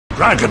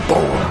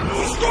Dragonborn.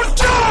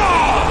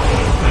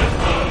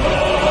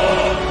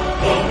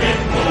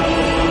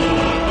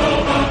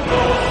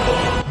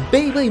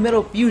 Beyblade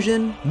Metal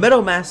Fusion,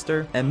 Metal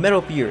Master, and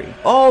Metal Fury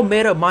all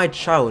made up my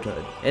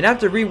childhood, and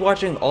after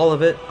rewatching all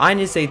of it, I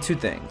need to say two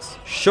things.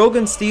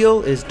 Shogun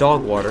Steel is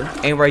dog water,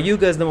 and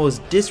Ryuga is the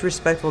most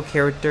disrespectful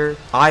character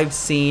I've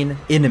seen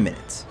in a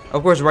minute.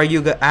 Of course,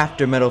 Ryuga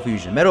after Metal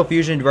Fusion. Metal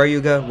Fusion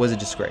Ryuga was a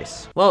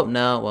disgrace.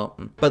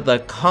 But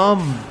the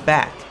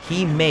comeback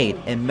he made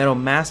in Metal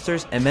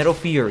Masters and Metal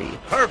Fury.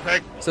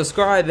 Perfect.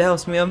 Subscribe, it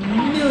helps me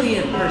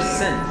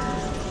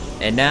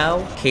 1,000,000%. And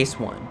now, case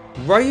 1.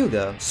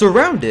 Ryuga,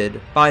 surrounded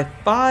by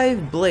 5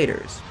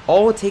 bladers,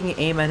 all taking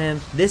aim at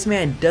him. This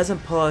man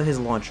doesn't pull out his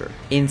launcher.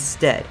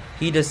 Instead,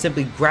 he just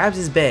simply grabs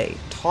his bay,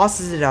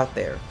 tosses it out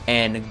there,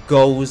 and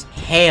goes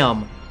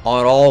ham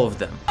on all of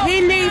them.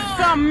 He needs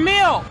some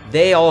milk!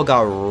 They all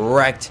got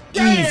wrecked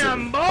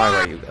easily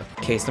by Ryuga.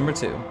 Case number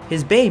 2.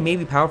 His bay may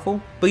be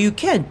powerful, but you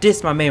can't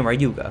diss my man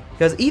Ryuga,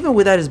 because even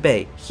without his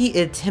bay, he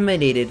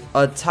intimidated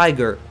a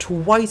tiger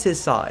twice his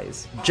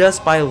size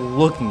just by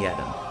looking at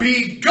him.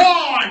 Be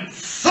gone,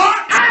 fuck!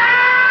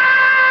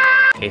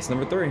 Case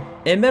number 3.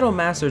 In Metal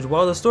Masters,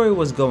 while the story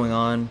was going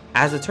on,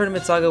 as the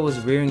tournament saga was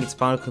rearing its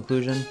final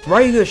conclusion,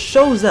 Ryuga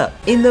shows up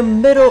in the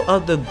middle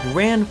of the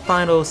grand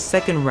final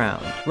second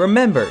round,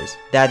 remembers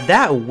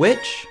that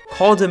witch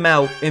called him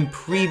out in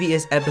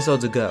previous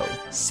episodes ago,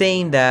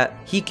 saying that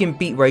he can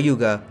beat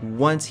Ryuga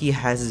once he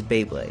has his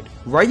Beyblade.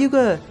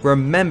 Ryuga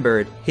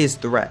remembered his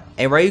threat,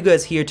 and Ryuga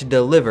is here to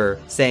deliver,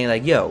 saying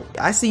like, yo,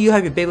 I see you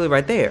have your Beyblade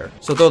right there,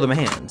 so throw them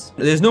hands.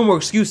 There's no more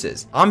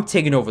excuses. I'm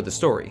taking over the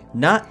story.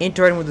 Not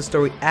interacting with the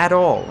story at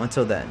all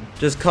until then.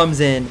 Just comes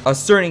in,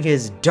 asserting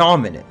his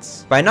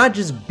dominance by not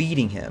just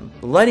beating him,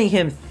 letting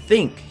him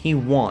think he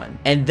won,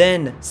 and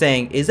then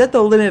saying, is that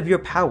the limit of your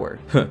power?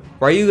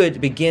 Ryuga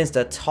begins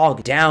to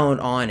talk down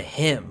on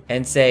him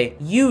and say,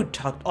 you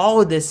talked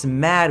all of this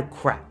mad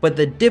crap, but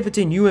the difference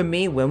in you and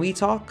me when we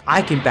talk,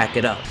 I can back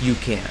it up. You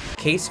can't.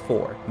 Case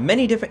 4.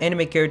 Many different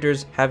anime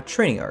characters have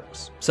training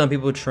arcs. Some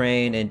people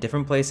train in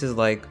different places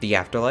like the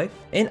afterlife,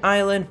 an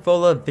island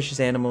full of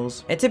vicious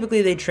animals, and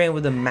typically they train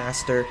with a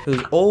master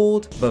who's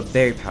old but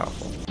very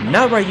powerful.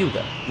 Not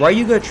Ryuga.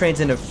 Ryuga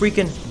trains in a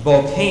freaking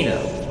volcano,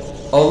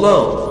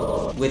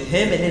 alone, with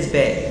him and his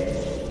bay.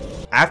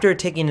 After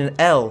taking an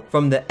L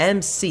from the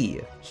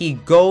MC, he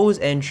goes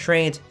and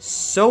trains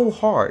so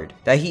hard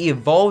that he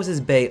evolves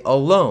his bay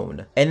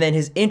alone, and then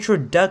his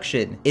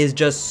introduction is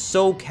just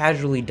so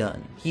casually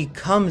done. He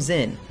comes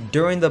in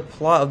during the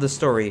plot of the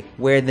story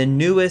where the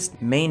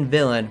newest main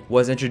villain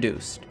was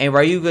introduced, and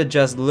Ryuga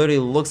just literally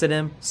looks at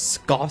him,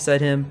 scoffs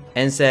at him,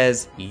 and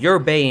says, you're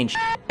bay and shit,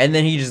 and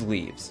then he just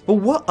leaves. But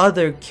what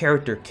other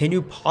character can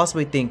you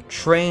possibly think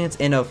trains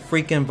in a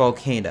freaking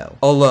volcano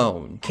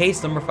alone?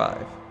 Case number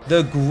 5.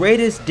 The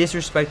greatest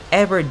disrespect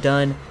ever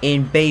done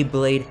in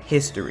Beyblade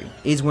history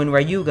is when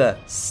Ryuga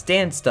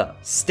stands up,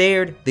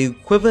 stared the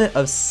equivalent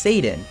of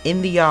Satan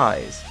in the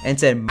eyes, and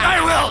said, I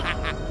will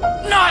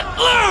not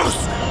lose!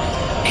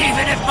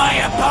 Even if my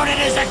opponent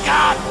is a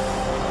god,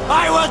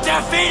 I will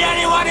defeat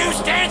anyone who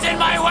stands in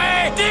my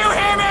way! Do you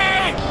hear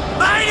me?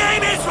 My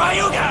name is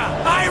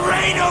Ryuga! I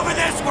reign over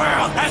this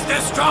world as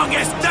the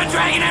strongest, the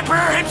Dragon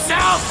Emperor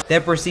himself!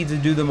 Then proceeds to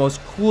do the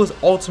most coolest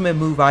ultimate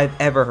move I've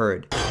ever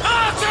heard.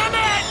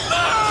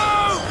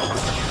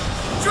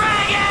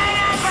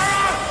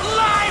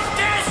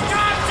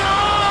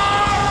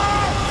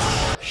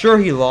 Sure,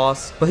 he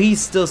lost, but he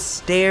still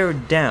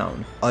stared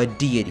down a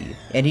deity.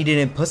 And he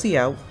didn't pussy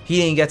out, he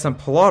didn't get some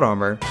plot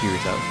armor,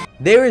 tears out.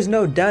 There is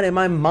no doubt in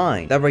my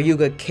mind that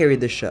Ryuga carried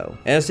the show.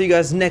 And I'll see you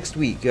guys next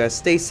week. You guys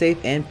stay safe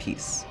and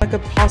peace. I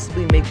could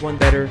possibly make one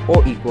better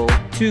or equal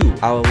to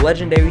our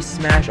legendary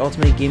Smash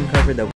Ultimate game cover that